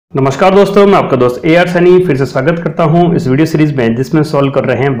नमस्कार दोस्तों, मैं आपका दोस्त AR सनी फिर से स्वागत करता हूं इस वीडियो सीरीज में, जिसमें सॉल्व कर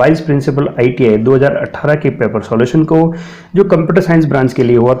रहे हैं वाइस प्रिंसिपल ITI 2018 के पेपर सॉल्यूशन को, जो कंप्यूटर साइंस ब्रांच के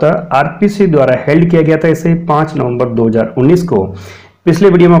लिए हुआ था। RPSC द्वारा हेल्ड किया गया था इसे 5 नवंबर 2019 को। पिछले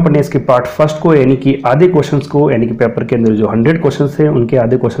वीडियो में अपने इसके पार्ट फर्स्ट को यानी कि आधे क्वेश्चंस को, यानी कि पेपर के अंदर जो 100 क्वेश्चंस थे उनके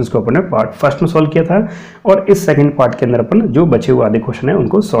आधे क्वेश्चंस को अपने पार्ट फर्स्ट में सॉल्व किया था, और इस सेकंड पार्ट के अंदर अपन जो बचे हुए आधे क्वेश्चन है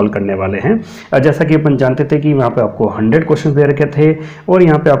उनको सॉल्व करने वाले हैं। जैसा कि अपन जानते थे कि वहाँ पे आपको 100 क्वेश्चन दे रखे थे और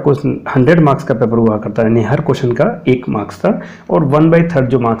यहाँ पे आपको 100 मार्क्स का पेपर हुआ करता है, यानी हर क्वेश्चन का 1 मार्क्स था, और 1/3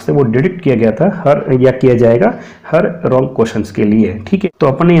 जो मार्क्स थे वो डिडक्ट किया गया था किया जाएगा हर रॉन्ग क्वेश्चन के लिए। ठीक है, तो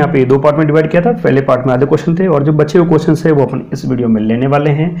अपन ने यहाँ पे 2 पार्ट में डिवाइड किया था। पहले पार्ट में आधे क्वेश्चन थे और जो बचे हुए क्वेश्चन है वो अपन इस वीडियो में लेने वाले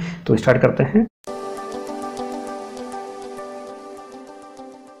हैं। तो स्टार्ट करते हैं।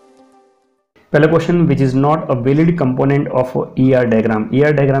 पहला question, which is not a valid component of ER diagram.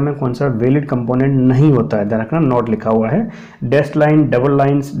 ER diagram में कौन सा वैलिड कंपोनेंट नहीं होता है, ध्यान रखना, नॉट लिखा हुआ है। Dash line, double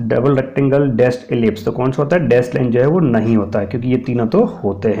lines, double rectangle, dash ellipse, तो कौन सा होता है? डैश लाइन जो है वो नहीं होता है, क्योंकि ये तीनों तो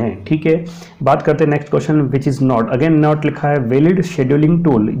होते हैं। ठीक है, बात करते हैं next question, which is not, again not लिखा है, valid scheduling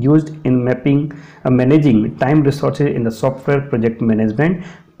tool used in mapping managing time resources in the software project management.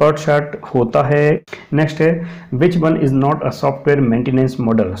 PERT chart होता है। नेक्स्ट है, which one is not a software maintenance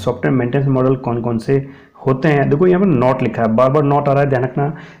model. Software maintenance model कौन कौन से होते हैं? देखो यहाँ पर नॉट लिखा है, बार बार नॉट आ रहा है, ध्यान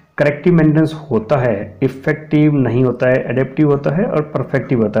रखना। करेक्टिव मेंटेनेंस होता है, इफेक्टिव नहीं होता है, एडेप्टिव होता है और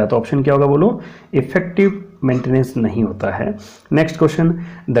परफेक्टिव होता है। तो ऑप्शन क्या होगा बोलो? इफेक्टिव मेंटेनेंस नहीं होता है। Next question,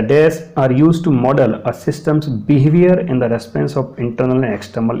 the dash are used to model a systems behaviour in the response of internal and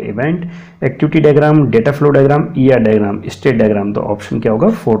external event. Activity diagram, data flow diagram, ER diagram, state diagram. तो option क्या होगा?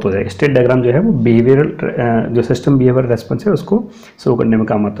 4th हो जाएगा। State diagram जो है वो behavioural जो system behaviour response है उसको शो करने में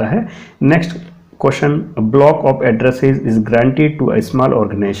काम आता है। Next question, block of addresses is granted to a small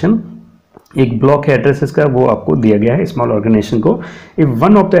organisation. एक ब्लॉक है एड्रेसेस का, वो आपको दिया गया है स्मॉल ऑर्गेनाइजेशन को। If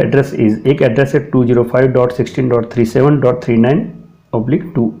one of the address is, एक एड्रेस है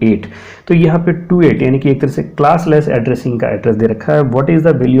 205.16.37.39/28, तो यहाँ पे 28 यानी कि एक तरह से क्लासलेस एड्रेसिंग का एड्रेस दे रखा है। What is the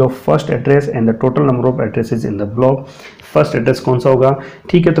value of first address and the total number of addresses in the block. First address कौन सा होगा?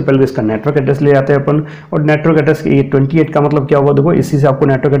 ठीक है, तो पहले इसका नेटवर्क एड्रेस ले आते हैं अपन, और नेटवर्क एड्रेस ये 28 का मतलब क्या होगा? देखो इसी से आपको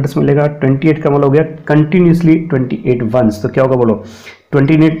नेटवर्क एड्रेस मिलेगा। 28 का मतलब हो गया कंटिन्यूसली 28 वंस, तो क्या होगा बोलो?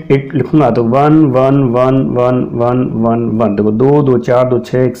 28 लिखूंगा तो 1 1 1 1 1 1 1, देखो 2 2 4 2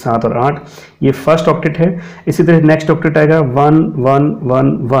 6 1 7 और 8, ये फर्स्ट ऑक्टेट है। इसी तरह नेक्स्ट ऑक्टेट आएगा 1 1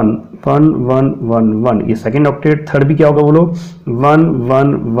 1 1 1 1 1 1, ये सेकेंड ऑक्टेट। थर्ड भी क्या होगा बोलो? 1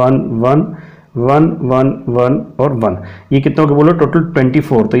 1 1 1 1 1 1 और 1, ये कितना हो गया बोलो? टोटल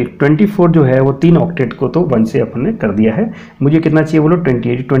 24। तो ये 24 जो है वो 3 ऑक्टेट को तो 1 से अपन ने कर दिया है। मुझे कितना चाहिए बोलो?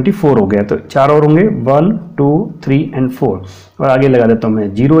 28, 24 हो गया, तो 4 और होंगे, 1 2 3 एंड 4, और आगे लगा देता हूँ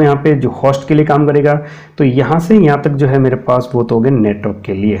मैं 0 यहाँ पे, जो होस्ट के लिए काम करेगा। तो यहाँ से यहाँ तक जो है मेरे पास वो तो हो गया नेटवर्क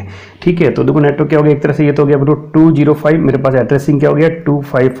के लिए। ठीक है, तो देखो नेटवर्क क्या हो गया, एक तरह से ये तो हो गया बोलो 205, मेरे पास एड्रेसिंग क्या हो गया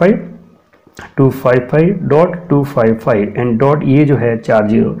 255.255 एंड डॉट ये जो है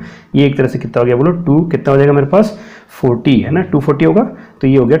 40, ये एक तरह से कितना हो गया बोलो? 2 कितना हो जाएगा मेरे पास? 40 है ना, 240 होगा, तो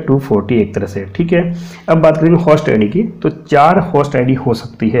ये हो गया 240 एक तरह से। ठीक है, अब बात करेंगे होस्ट आईडी की, तो 4 होस्ट आईडी हो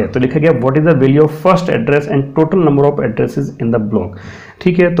सकती है। तो लिखा गया what is the value of first address and total number of addresses in the block.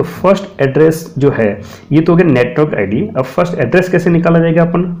 ठीक है, तो फर्स्ट एड्रेस जो है ये तो हो गया नेटवर्क आईडी। अब फर्स्ट एड्रेस कैसे निकाला जाएगा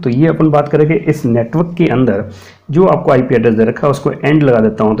अपन? तो ये अपन बात करेंगे इस नेटवर्क के अंदर जो आपको IP एड्रेस दे रखा है उसको एंड लगा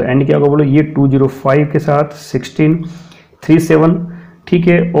देता हूँ। तो एंड क्या होगा बोलो? ये 205 के साथ 1637, ठीक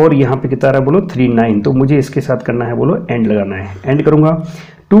है, और यहाँ पे कितना रहा बोलो? 39, तो मुझे इसके साथ करना है बोलो एंड लगाना है। एंड करूंगा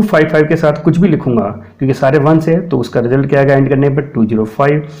 255 के साथ कुछ भी लिखूंगा क्योंकि सारे 1 से है, तो उसका रिजल्ट क्या आएगा एंड करने पे?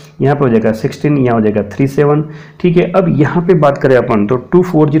 205, यहाँ पे हो जाएगा 16, यहाँ हो जाएगा 37। ठीक है, अब यहाँ पे बात करें अपन तो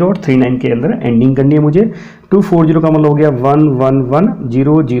 240 और 39 के अंदर एंडिंग करनी है मुझे। 240 का मतलब हो गया 1 1 1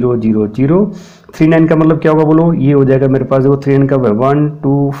 0 0 0 0। 39 का मतलब क्या होगा बोलो? ये हो जाएगा मेरे पास, देखो 39 का 1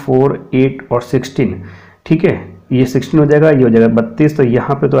 2 4 8 और 16। ठीक है, ये 16 हो जाएगा, ये हो जाएगा 32, तो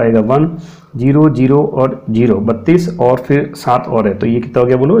यहाँ पे तो आएगा 1 0 0 और 0 32, और फिर 7 और है, तो ये कितना हो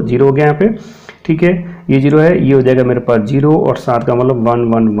गया बोलो? 0 हो गया यहाँ पे। ठीक है, ये 0 है, ये हो जाएगा मेरे पास 0 और 7 का मतलब 1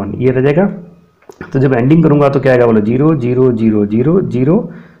 1 1, ये रह जाएगा। तो जब एंडिंग करूंगा तो क्या आएगा बोलो? 0 0 0 0 0,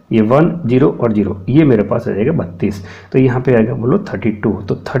 ये 1 0 और 0, ये मेरे पास आ जाएगा 32, तो यहाँ पे आएगा बोलो 32।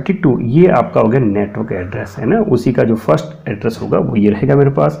 तो 32 ये आपका हो गया नेटवर्क एड्रेस है ना, उसी का जो फर्स्ट एड्रेस होगा वो ये रहेगा मेरे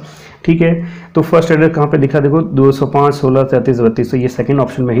पास। ठीक है। तो फर्स्ट एड्रेस कहाँ पे दिखा, देखो 205 16 33 32, तो ये सेकंड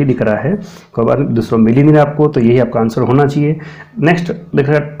ऑप्शन में ही दिख रहा है, कोई बात नहीं, दूसरा मिल ही नहीं रहा आपको, तो यही आपका आंसर होना चाहिए। नेक्स्ट दिख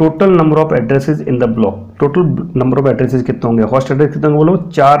रहा है total number of addresses in the block, total number of addresses कितने होंगे, होस्ट एड्रेस कितना बोलो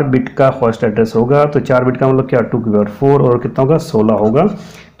 4 बिट का होस्ट एड्रेस होगा, तो 4 बिट का मतलब क्या 2 की पावर 4 और कितना होगा 16 होगा,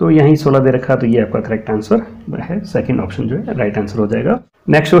 तो यहीं 16 दे रखा, तो ये आपका करेक्ट आंसर है, सेकंड ऑप्शन जो है राइट आंसर हो जाएगा।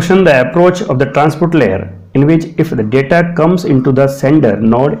 Next question, the approach of the transport layer in which if the data comes into the sender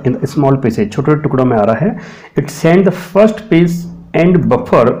node in small pieces, छोटे टुकड़ों में आ रहा है, it send the first piece and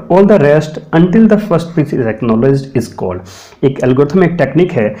buffer all the rest until the first piece is acknowledged is called. एक algorithm, एक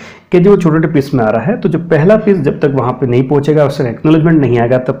technique है कि जो छोटे छोटे पीस में आ रहा है, तो जो पहला पीस जब तक वहां पे नहीं पहुंचेगा, उसका एक्नॉलेजमेंट नहीं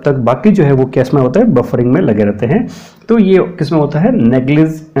आएगा, तब तक बाकी जो है वो कैस में होता है, बफरिंग में लगे रहते हैं। तो ये किस में होता है,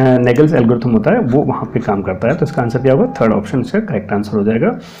 नेगल्स एल्गोरिथम होता है, वो वहां पे काम करता है। तो इसका आंसर क्या होगा, थर्ड ऑप्शन इसका करेक्ट आंसर हो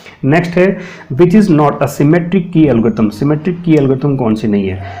जाएगा। नेक्स्ट है which is not a symmetric की एल्गोरिथम, सिमेट्रिक की एल्गोरिथम कौन सी नहीं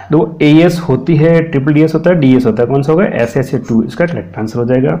है, तो एएस होती है, ट्रिपल डीएस होता है, डीएस होता है, कौन सा होगा एसएस 2, इसका करेक्ट आंसर हो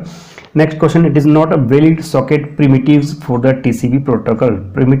जाएगा। Next question, it is not a valid socket primitives for the TCP protocol,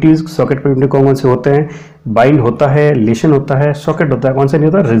 primitives socket primitive कौन से होते हैं, बाइंड होता है, लिसन होता है, सॉकेट होता है, कौन सा नहीं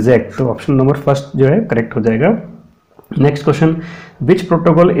होता, रिजेक्ट, तो ऑप्शन नंबर फर्स्ट जो है करेक्ट हो जाएगा। Next question, which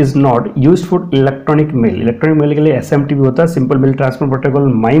protocol is not used for electronic mail, electronic mail के लिए एसएमटी भी होता है, simple mail transfer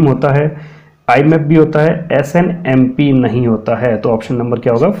protocol, mime होता है, आईमेप भी होता है, एसएनएमपी नहीं होता है, तो ऑप्शन नंबर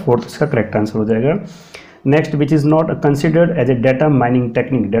क्या होगा, फोर्थ इसका करेक्ट आंसर हो जाएगा। Next, which is not considered as a data mining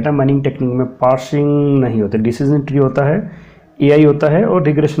technique, data mining technique में पार्सिंग नहीं होता, डिसीजन ट्री होता है, एआई होता है और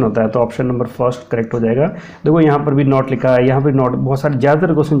रिग्रेशन होता है, तो ऑप्शन नंबर फर्स्ट करेक्ट हो जाएगा। देखो यहाँ पर भी नॉट लिखा है, यहाँ पर नॉट, बहुत सारे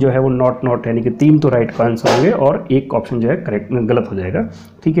ज़्यादातर क्वेश्चन जो है वो नॉट यानी कि 3 तो राइट का आंसर होंगे और एक ऑप्शन जो है करेक्ट गलत हो जाएगा,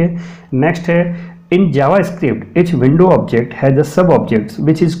 ठीक है। नेक्स्ट है in JavaScript etch window object has the sub objects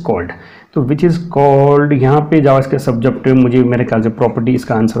which is called, तो विच इज कॉल्ड यहाँ पे जावास्क्रिप्ट सब्जेक्ट मुझे मेरे ख्याल से प्रॉपर्टी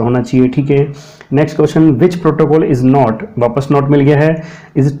इसका आंसर होना चाहिए, ठीक है। Next question, which protocol is not, वापस नॉट मिल गया है,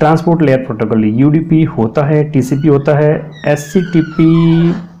 is transport layer protocol, UDP होता है, टीसीपी होता है, एससीटीपी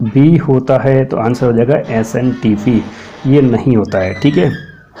भी होता है, तो आंसर हो जाएगा एसएनटीपी, ये नहीं होता है, ठीक है।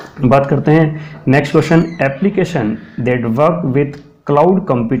 बात करते हैं next question, application that work with cloud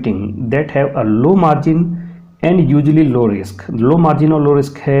computing that have a low margin and usually low risk, low margin और लो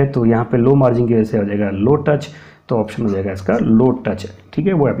रिस्क है, तो यहाँ पे लो मार्जिन की वजह से हो जाएगा लो टच, तो ऑप्शन हो जाएगा इसका लो टच, ठीक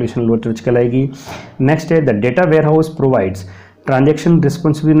है, वो एप्लीकेशन लो टच कहलाएगी। नेक्स्ट है the data ware house provides transaction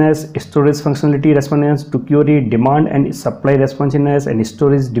responsiveness, storage functionality response to Curie, demand and supply responsiveness and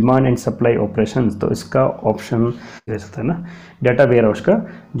storage demand and supply operations, तो इसका ऑप्शन है ना, डाटा वेयर हाउस का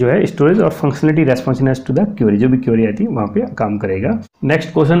जो है स्टोरेज और functionality responsiveness to the Curie, जो भी क्यूरी आती है वहाँ पे काम करेगा।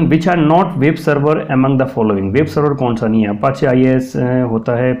 Next question, which are not web server among the following, web server कौन सा नहीं है, अपाचे आईएएस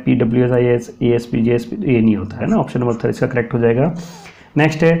होता है, PWS IIS, ASP JSP, ये नहीं होता है ना, ऑप्शन नंबर 3 इसका करेक्ट हो जाएगा।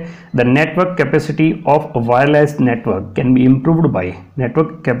 नेक्स्ट है the network capacity of wireless network can be improved bye,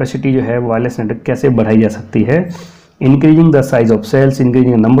 network capacity जो है वायरलेस नेटवर्क कैसे बढ़ाई जा सकती है, increasing the size of sales,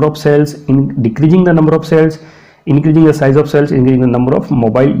 increasing the number of sales, decreasing the number of sales, increasing the size of sales, increasing the number of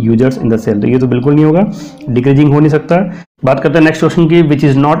mobile users in the cell, तो ये तो बिल्कुल नहीं होगा, डिक्रीजिंग हो नहीं सकता। बात करते हैं नेक्स्ट क्वेश्चन की, which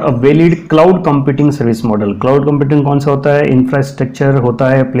is not a valid cloud computing service model, cloud computing कौन सा होता है, इंफ्रास्ट्रक्चर होता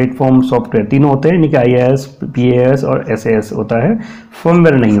है, प्लेटफॉर्म सॉफ्टवेयर, तीनों होते हैं, यानी कि IaaS, PaaS और SAS होता है,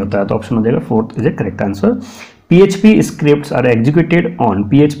 फर्मवेयर नहीं होता है, तो ऑप्शन हो जाएगा fourth is A correct answer. PHP scripts are executed on,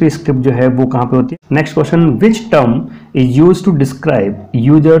 PHP script जो है वो कहाँ पे होती है। Next question, which term is used to describe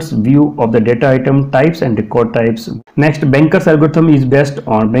users view of the data item types and record types. Next, bankers algorithm is best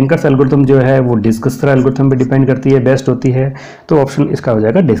on, bankers algorithm जो है वो डिस्कस्ट्रा एल्गोरिथम पे डिपेंड करती है, बेस्ट होती है, तो ऑप्शन इसका हो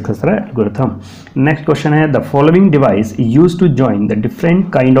जाएगा डिस्कस्ट्रा एल्गोरिथम। नेक्स्ट क्वेश्चन है the following device used to join the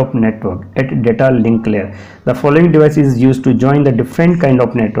different kind of network at data link layer, the following device is used to join the different kind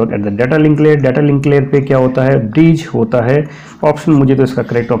of network at the data link layer, data link layer पे क्या होता है, bridge होता है, option मुझे तो इसका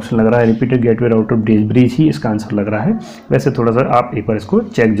correct option लग रहा है repeated gateway router bridge, bridge ही इसका आंसर लग रहा है। वैसे थोड़ा सा आप एक बार इसको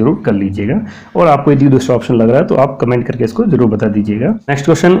चेक जरूर कर लीजिएगा, और आपको यदि दूसरा ऑप्शन लग रहा है तो आप कमेंट करके इसको जरूर बता दीजिएगा। Next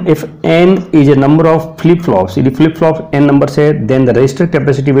question, if n is a number of flip flops, यदि फ्लिप फ्लॉप n नंबर से, then the register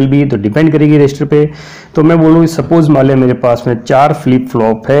capacity will be, तो डिपेंड करेगी रजिस्टर पे, तो मैं बोलूँ सपोज मान लिया मेरे पास में 4 फ्लिप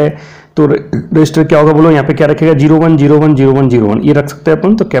फ्लॉप है, तो रजिस्टर क्या होगा बोलो, यहाँ पे क्या रखेगा 01 01 01 01 ये रख सकते हैं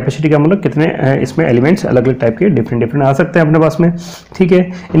अपन, तो कैपेसिटी का मतलब कितने इसमें एलिमेंट्स अलग अलग टाइप के डिफरेंट आ सकते हैं अपने पास में, ठीक है,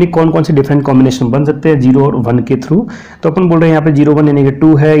 यानी कौन कौन से डिफरेंट कॉम्बिनेशन बन सकते हैं 0 और 1 के थ्रू, तो अपन बोल रहे हैं यहाँ पे 01 यानी कि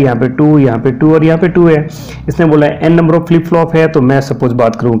 2 है, यहाँ पे 2, यहाँ पे 2 और यहाँ पे 2 है, इसने बोला है n number of flip flop है, तो मैं सपोज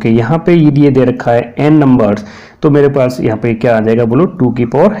बात करूँ कि यहाँ पे ये दे रखा है n नंबर्स, तो मेरे पास यहाँ पे क्या आ जाएगा बोलो 2 की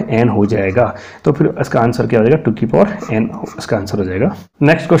पावर n हो जाएगा, तो फिर इसका आंसर क्या हो जाएगा 2 की पावर n इसका आंसर हो जाएगा।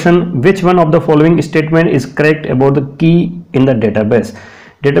 Next question, which one of the following statement is correct about the key in the database,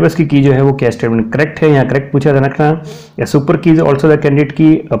 database की की जो है वो क्या स्टेटमेंट करेक्ट है, यहाँ करेक्ट पूछा ध्यान रखना। या सुपर की इज ऑल्सो द कैंडिडेट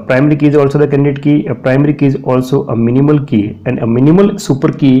की, प्राइमरी की इज ऑल्सो द कैंडिडेट की, प्राइमरी की इज ऑल्सो अ मिनिमल की एंड अ मिनिमल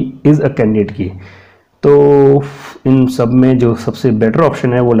सुपर की इज अ कैंडिडेट की। तो इन सब में जो सबसे बेटर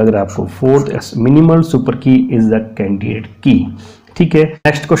ऑप्शन है वो लग रहा है आपको फोर्थ, मिनिमल सुपर की इज द कैंडिडेट की। ठीक है,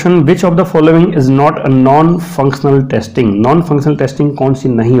 next question, which of the following is not a non functional testing. Non functional testing कौन सी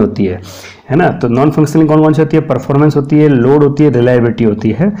नहीं होती है ना। तो नॉन फंक्शनल कौन कौन सी होती है, परफॉर्मेंस होती है, लोड होती है, रिलायबिलिटी होती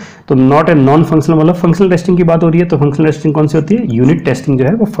है। तो नॉट ए नॉन फंक्शनल मतलब फंक्शनल टेस्टिंग की बात हो रही है, तो फंक्शनल टेस्टिंग कौन सी होती है, यूनिट टेस्टिंग जो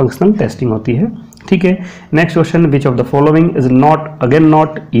है वो फंक्शनल टेस्टिंग होती है। ठीक है, next question, which of the following is not, again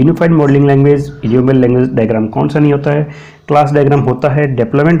not, unified modelling language. UML language diagram कौन सा नहीं होता है, क्लास डायग्राम होता है,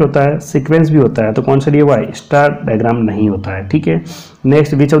 डेप्लॉयमेंट होता है, सीक्वेंस भी होता है, तो कौन सा दिया हुआ है, स्टार डायग्राम नहीं होता है। ठीक है,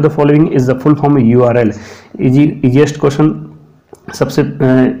 next, which of the following is the full form URL. Easiest question, सबसे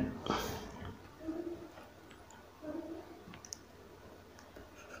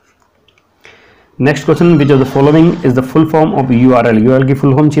next question, which of the following is the full form of URL. URL की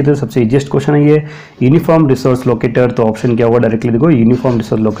फुल फॉर्म चाहिए, सबसे इजीएस्ट क्वेश्चन है ये, यूनिफॉर्म रिसोर्स लोकेटर। तो option क्या होगा, directly देखो uniform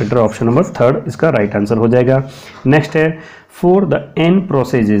resource locator, option number 3 इसका राइट आंसर हो जाएगा। नेक्स्ट है, for the N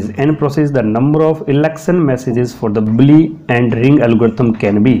processes, N process the number of election messages for the bully and ring algorithm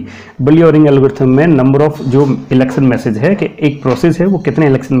can be. बुली और ring algorithm में number of जो election message है कि एक प्रोसेस है वो कितने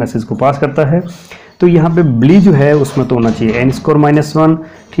इलेक्शन मैसेज को पास करता है। तो यहाँ पे बुली जो है उसमें तो होना चाहिए n स्क्वायर -1,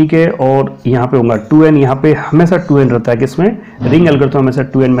 ठीक है, और यहाँ पे होगा 2n, यहाँ पे हमेशा 2n रहता है कि इसमें रिंग एल्गोरिथम हमेशा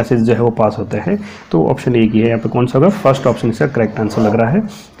 2n मैसेज जो है वो पास होता है। तो ऑप्शन एक ही है यहाँ पे, कौन सा होगा, फर्स्ट ऑप्शन इसका करेक्ट आंसर लग रहा है।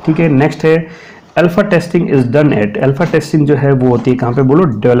 ठीक है, नेक्स्ट है, alpha testing is done at. Alpha testing जो है वो होती है कहाँ पे, बोलो,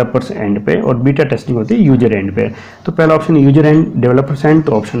 डेवलपर्स एंड पे, और बीटा टेस्टिंग होती है यूजर एंड पे। तो पहला option user and developers and,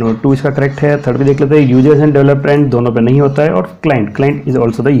 तो ऑप्शन नंबर 2 इसका करेक्ट है। थर्ड भी देख लेते हैं, यूजर्स एंड डेवलपर एंड दोनों पे नहीं होता है, और client is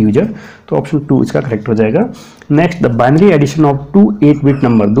also the user, तो ऑप्शन 2 इसका करेक्ट हो जाएगा। Next, the binary addition of 2 8-बिट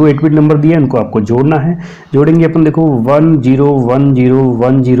number, 2 8-बिट number दिए, उनको आपको जोड़ना है। जोड़ेंगे अपन, देखो 1 0 1 0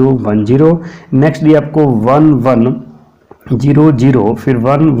 1 0 1 0। नेक्स्ट दिया आपको 1 1 0 0, फिर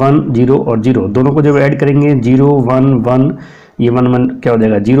 1 1 0 और 0, दोनों को जब ऐड करेंगे 0 1 1, ये 1 1 क्या हो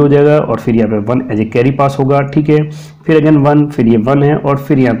जाएगा, 0 हो जाएगा, और फिर यहाँ पे 1 एज ए कैरी पास होगा। ठीक है, फिर अगेन 1, फिर ये 1 है, और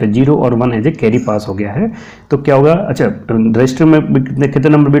फिर यहाँ पे 0 और 1 एज ए कैरी पास हो गया है। तो क्या होगा, अच्छा रजिस्टर में कितने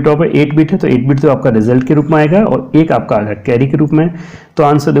नंबर बिट ऑफ है, 8 बिट है, तो 8 बिट तो आपका रिजल्ट के रूप में आएगा, और एक आपका आएगा कैरी के रूप में। तो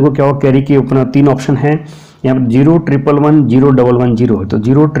आंसर देखो क्या होगा, कैरी के अपना 3 ऑप्शन है यहाँ पर, 0 1 1 1 0 1 1 0, तो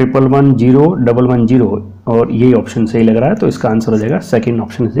 0 1 1 1 0 1 1 0, और यही ऑप्शन सही लग रहा है, तो इसका आंसर हो जाएगा second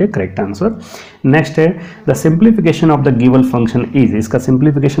option is correct answer. Next है, the simplification of the given function is. इसका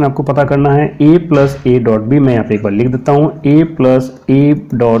सिंप्लीफिकेशन आपको पता करना है, a plus A dot B, मैं यहाँ पे एक बार लिख देता हूँ, a plus A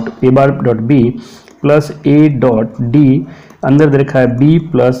bar dot B plus A dot D, अंदर दे रखा है b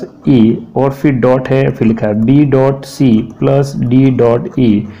प्लस e, और फिर डॉट है, फिर लिखा है b dot c plus d dot e।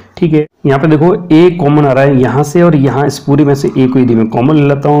 ठीक है, यहाँ पे देखो a कॉमन आ रहा है यहाँ से, और यहाँ इस पूरी में से a को यदि मैं कॉमन ले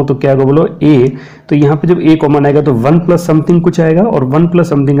लेता हूँ तो क्या होगा, बोलो a, तो यहाँ पे जब a कॉमन आएगा तो 1 प्लस समथिंग कुछ आएगा, और 1 प्लस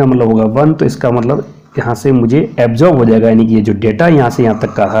समथिंग का मतलब होगा 1, तो इसका मतलब यहाँ से मुझे एब्जॉर्ब हो जाएगा, यानी कि ये जो डेटा यहाँ से यहाँ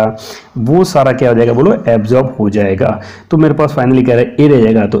तक का था वो सारा क्या हो जाएगा, बोलो, एब्जॉर्ब हो जाएगा। तो मेरे पास फाइनली क्या है, ए रह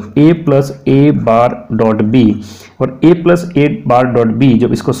जाएगा, तो a plus A bar dot B, और a plus A bar dot B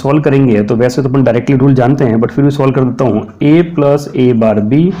जब इसको सॉल्व करेंगे, तो वैसे तो अपन डायरेक्टली रूल जानते हैं, बट फिर भी सॉल्व कर देता हूँ, a plus A bar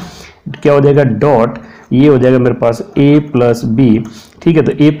B क्या हो जाएगा, डॉट, ये हो जाएगा मेरे पास a प्लस बी। ठीक है,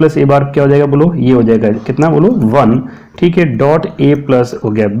 तो a प्लस ए बार क्या हो जाएगा, बोलो, ये हो जाएगा कितना, बोलो 1। ठीक है, डॉट a प्लस हो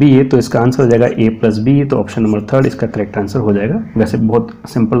गया b, तो इसका आंसर हो जाएगा a प्लस बी, तो ऑप्शन नंबर 3 इसका करेक्ट आंसर हो जाएगा। वैसे बहुत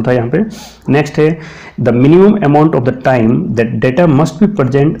सिंपल था यहाँ पे। नेक्स्ट है, the minimum amount of the time that data must be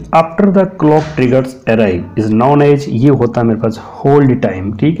present after the clock triggers arrive is known as, ये होता है मेरे पास होल्ड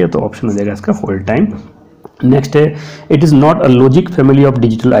टाइम। ठीक है, तो ऑप्शन हो जाएगा इसका होल्ड टाइम। नेक्स्ट है, it is not a logic family of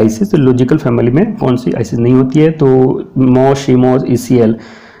digital ICs, तो लॉजिकल फैमिली में कौन सी आईसीज नहीं होती है, तो मॉस, शीमॉस, ईसीएल,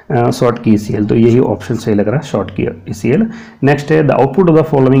 शॉर्ट की ईसीएल, तो यही ऑप्शन सही लग रहा है, शॉर्ट की ईसीएल। नेक्स्ट है, the output of the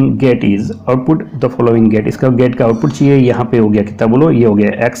following gate is, output the following gate, इसका गेट का आउटपुट चाहिए, यहाँ पे हो गया कितना, बोलो, ये हो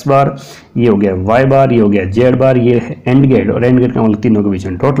गया एक्स बार, ये हो गया वाई बार, ये हो गया जेड बार, ये है एंड गेट, और एंड गेट का मतलब तीनों के बीच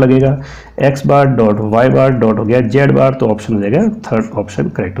में डॉट लगेगा, एक्स बार डॉट वाई बार डॉट हो गया जेड बार, तो ऑप्शन हो जाएगा थर्ड ऑप्शन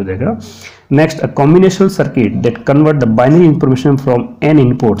करेक्ट हो जाएगा। Next, a combinational circuit that convert the binary information from N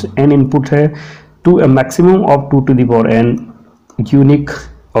inputs, N input है, to a maximum of 2 to the power n unique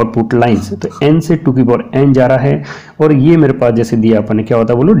output lines, तो n से 2 की power n जा रहा है, और ये मेरे पास जैसे दिया अपन ने क्या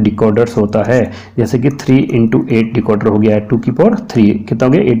होता है, बोलो, डिकोडर्स होता है, जैसे कि 3 × 8 डिकोडर हो गया है, 2 की पावर 3 कितना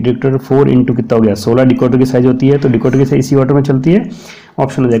हो गया, 8 डिकोडर, 4 × कितना हो गया, 16 डिकोडर की साइज होती है, तो डिकोडर की साइज इसी ऑर्डर में चलती है,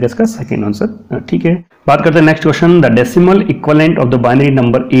 ऑप्शन हो जाएगा इसका सेकंड आंसर। ठीक है, बात करते हैं next question, the decimal equivalent of the binary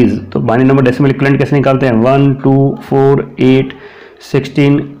number is, तो बाइनरी नंबर डेसिमल इक्विवेलेंट कैसे निकालते हैं, 1 2 4 8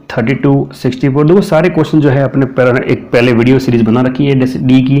 16, 32, 64, देखो सारे क्वेश्चन जो है अपने एक पहले वीडियो सीरीज बना रखी है जैसे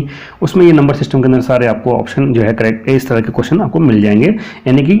डी की, उसमें ये नंबर सिस्टम के अंदर सारे आपको ऑप्शन जो है करेक्ट इस तरह के क्वेश्चन आपको मिल जाएंगे,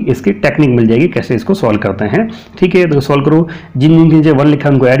 यानी कि इसकी टेक्निक मिल जाएगी कैसे इसको सॉल्व करते हैं। ठीक है, तो सॉल्व करो, जिन जिन नीचे 1 लिखा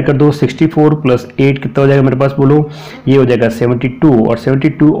उनको ऐड कर दो। 64 + 8 कितना हो जाएगा मेरे पास, बोलो ये हो जाएगा 72, और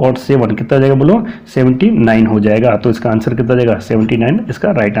 72 और 7 कितना हो जाएगा, बोलो 79 हो जाएगा। तो इसका आंसर कितना हो जाएगा, 79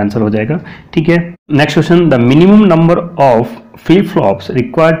 इसका राइट आंसर हो जाएगा। ठीक है, next question, the minimum number of flip flops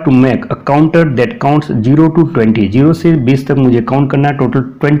required to make a counter that counts 0 to 20, 0 से 20 तक मुझे काउंट करना है, टोटल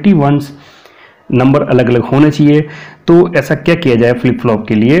 21 नंबर अलग अलग होने चाहिए। तो ऐसा क्या किया जाए फ्लिप फ्लॉप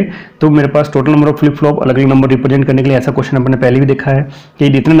के लिए, तो मेरे पास total number of flip flop अलग अलग नंबर रिप्रेजेंट करने के लिए ऐसा क्वेश्चन अपने पहले भी देखा है कि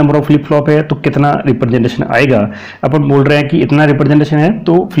इतने नंबर ऑफ फ्लिप फ्लॉप है तो कितना रिप्रेजेंटेशन आएगा। अपन बोल रहे हैं कि इतना रिप्रेजेंटेशन है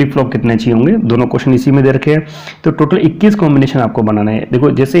तो फ्लिप फ्लॉप कितने चाहिए होंगे, दोनों क्वेश्चन इसी में दे रखे हैं। तो टोटल 21 कॉम्बिनेशन आपको बनाना है।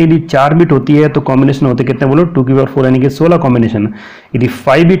 देखो जैसे यदि 4 बिट होती है तो कॉम्बिनेशन होते कितने, बोलो 2 की पावर 4 यानी कि 16 कॉम्बिनेशन। यदि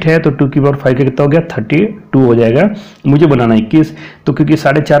 5 बिट है तो 2 की पावर 5 का कितना हो गया, 32 हो जाएगा। मुझे बनाना 21, तो क्योंकि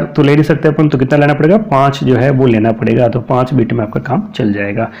 4.5 तो ले नहीं सकते अपन, तो कितना लेना पड़ेगा, 5 जो है वो लेना पड़ेगा। तो 5 बिट में आपका काम चल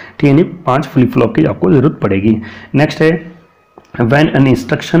जाएगा। ठीक है, यानी 5 फ्लिप फ्लॉप की आपको जरूरत पड़ेगी। नेक्स्ट है, when an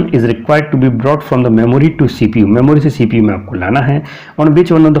instruction is required to be brought from the memory to CPU, memory से CPU में आपको लाना है। on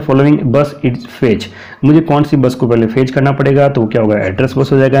which one of the following bus is fetch, मुझे कौन सी बस को पहले फेच करना पड़ेगा, तो क्या होगा, एड्रेस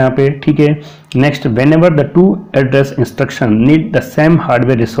बस हो जाएगा यहाँ पे। ठीक है, next, whenever the two address instruction need the same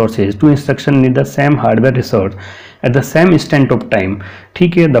hardware resources, two instruction need the same hardware resource at the same instant of time,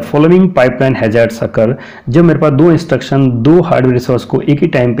 ठीक है, द फॉलोइंग पाइपलाइन हैजार्ड्स अकर, जब मेरे पास 2 इंस्ट्रक्शन 2 हार्डवेयर रिसोर्स को एक ही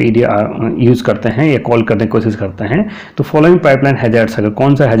time पे use करते हैं या कॉल करने की कोशिश करते हैं, तो फॉलोइंग पाइपलाइन हैजार्ड्स अकर,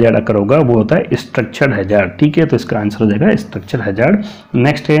 कौन सा हैजार्ड अकर होगा, वो होता है स्ट्रक्चर्ड हैजार्ड। ठीक है, तो इसका आंसर हो जाएगा स्ट्रक्चर हैजार्ड।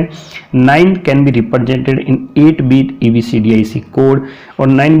 नेक्स्ट है, 9 can be represented in 8 bit EBCDIC code, और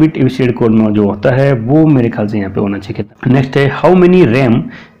 9 बिट EBCD कोड में जो होता है वो मेरे ख्याल से यहाँ पे होना चाहिए। नेक्स्ट है, how many RAM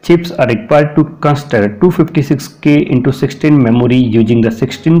chips are required to construct 256K into 16 memory using the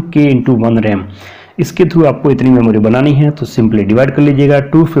 16K into 1 RAM। इसके थ्रू आपको इतनी मेमोरी बनानी है तो सिंपली डिवाइड कर लीजिएगा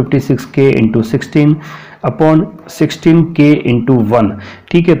 256K into 16 upon 16K into 1।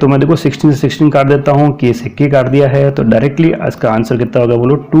 ठीक है, तो मैं देखो 16 से 16 काट देता हूँ, K से K काट दिया है, तो डायरेक्टली इसका आंसर कितना होगा,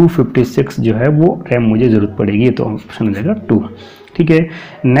 बोलो 256 जो है वो रैम मुझे जरूरत पड़ेगी, तो ऑप्शन हो जाएगा 2। ठीक है,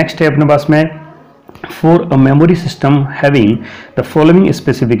 नेक्स्ट है अपने पास में, for a memory system having the following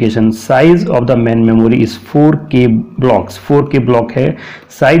specification, size of the main memory is 4K blocks, 4K block है,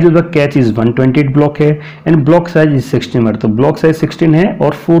 size of the cache is 128 block है, and block size is 16 तो block size 16 है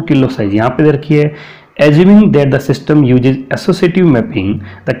और 4 kilo size यहाँ पे रखी है। Assuming that the system uses associative mapping,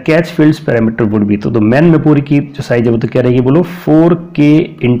 the cache fields parameter would be, तो मेन मेमोरी की जो साइज है वो तो क्या रहेगी, बोलो 4K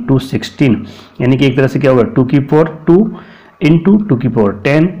into 16, यानी कि एक तरह से क्या होगा 2 की पावर 2 into 2 की पावर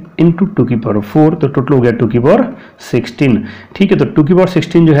 10 इंटू 2 की पावर 4, तो टोटल हो गया 2 की पावर 16। ठीक है, तो 2 की पावर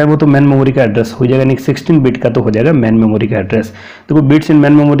 16 जो है वो तो मेन मेमोरी का एड्रेस हो जाएगा, नहीं 16 बिट का तो हो जाएगा मेन मेमोरी का एड्रेस। तो बिट्स इन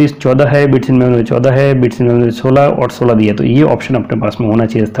मेन मेमोरी 14 है, बिट्स इन मेमोरी 14 है, बिट्स इन मेमोरी 16 और 16 दिया, तो ये ऑप्शन अपने पास में होना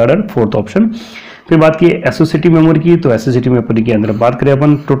चाहिए, थर्ड और फोर्थ ऑप्शन। फिर बात की एसोसिएटिव मेमोरी की, तो एसोसिएटिव मेमोरी के अंदर बात करें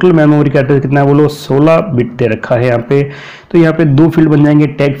अपन, टोटल मेमोरी का एड्रेस कितना है, बोलो 16 बिट दे रखा है यहाँ पे। तो यहाँ पे 2 फील्ड बन जाएंगे,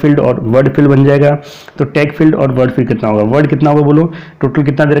 टैग फील्ड और वर्ड फील्ड बन जाएगा। तो टैग फील्ड और वर्ड फील्ड कितना होगा, वर्ड कितना होगा, बोलो टोटल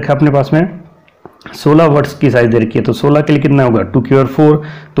कितना दे रखा है अपने पास में, 16 वर्ड्स की साइज दे रखी है, तो 16 के लिए कितना होगा 2 की पावर 4,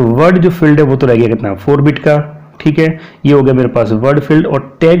 तो वर्ड जो फील्ड है वो तो रह गया कितना 4 बिट का। ठीक है, ये हो गया मेरे पास वर्ड फील्ड,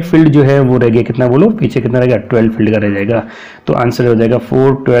 और टैग फील्ड जो है वो रह गया कितना, बोलो पीछे कितना रहेगा 12 फील्ड का रह जाएगा। तो आंसर हो जाएगा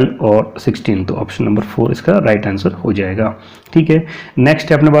 4, 12 और 16, तो ऑप्शन नंबर 4 इसका राइट आंसर हो जाएगा। ठीक है,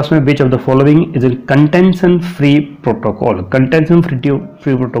 नेक्स्ट है अपने पास में, which of the following is a contention free protocol. Contention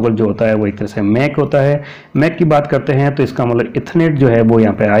free protocol जो होता है वो एक तरह से मैक होता है। मैक की बात करते हैं तो इसका मतलब इथरनेट जो है वो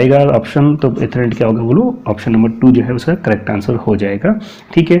यहाँ पे आएगा ऑप्शन, तो इथरनेट क्या होगा, बोलो ऑप्शन नंबर 2 जो है उसका करेक्ट आंसर हो जाएगा।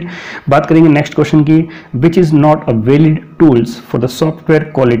 ठीक है, बात करेंगे नेक्स्ट क्वेश्चन की, which is not a valid tools for the software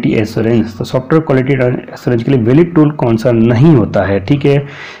quality assurance. तो सॉफ्टवेयर क्वालिटी एश्योरेंस के लिए वैलिड टूल कौन सा नहीं होता है। ठीक है,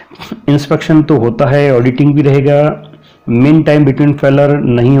 इंस्पेक्शन तो होता है, ऑडिटिंग भी रहेगा, मीन टाइम बिटवीन फेलर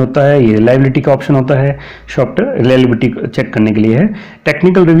नहीं होता है, ये रिलायबिलिटी का ऑप्शन होता है, सॉफ्टवेयर रिलायबिलिटी चेक करने के लिए है,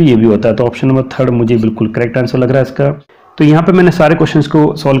 टेक्निकल रिव्यू ये भी होता है। तो ऑप्शन नंबर 3 मुझे बिल्कुल करेक्ट आंसर लग रहा है इसका। तो यहाँ पे मैंने सारे क्वेश्चंस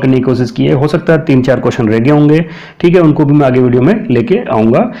को सॉल्व करने की कोशिश की है, हो सकता है 3-4 क्वेश्चन रह गए होंगे। ठीक है, उनको भी मैं आगे वीडियो में लेके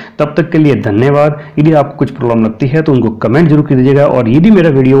आऊँगा। तब तक के लिए धन्यवाद। यदि आपको कुछ प्रॉब्लम लगती है तो उनको कमेंट जरूर कीजिएगा, और यदि मेरा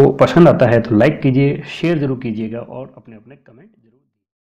वीडियो पसंद आता है तो लाइक कीजिए, शेयर जरूर कीजिएगा और अपने कमेंट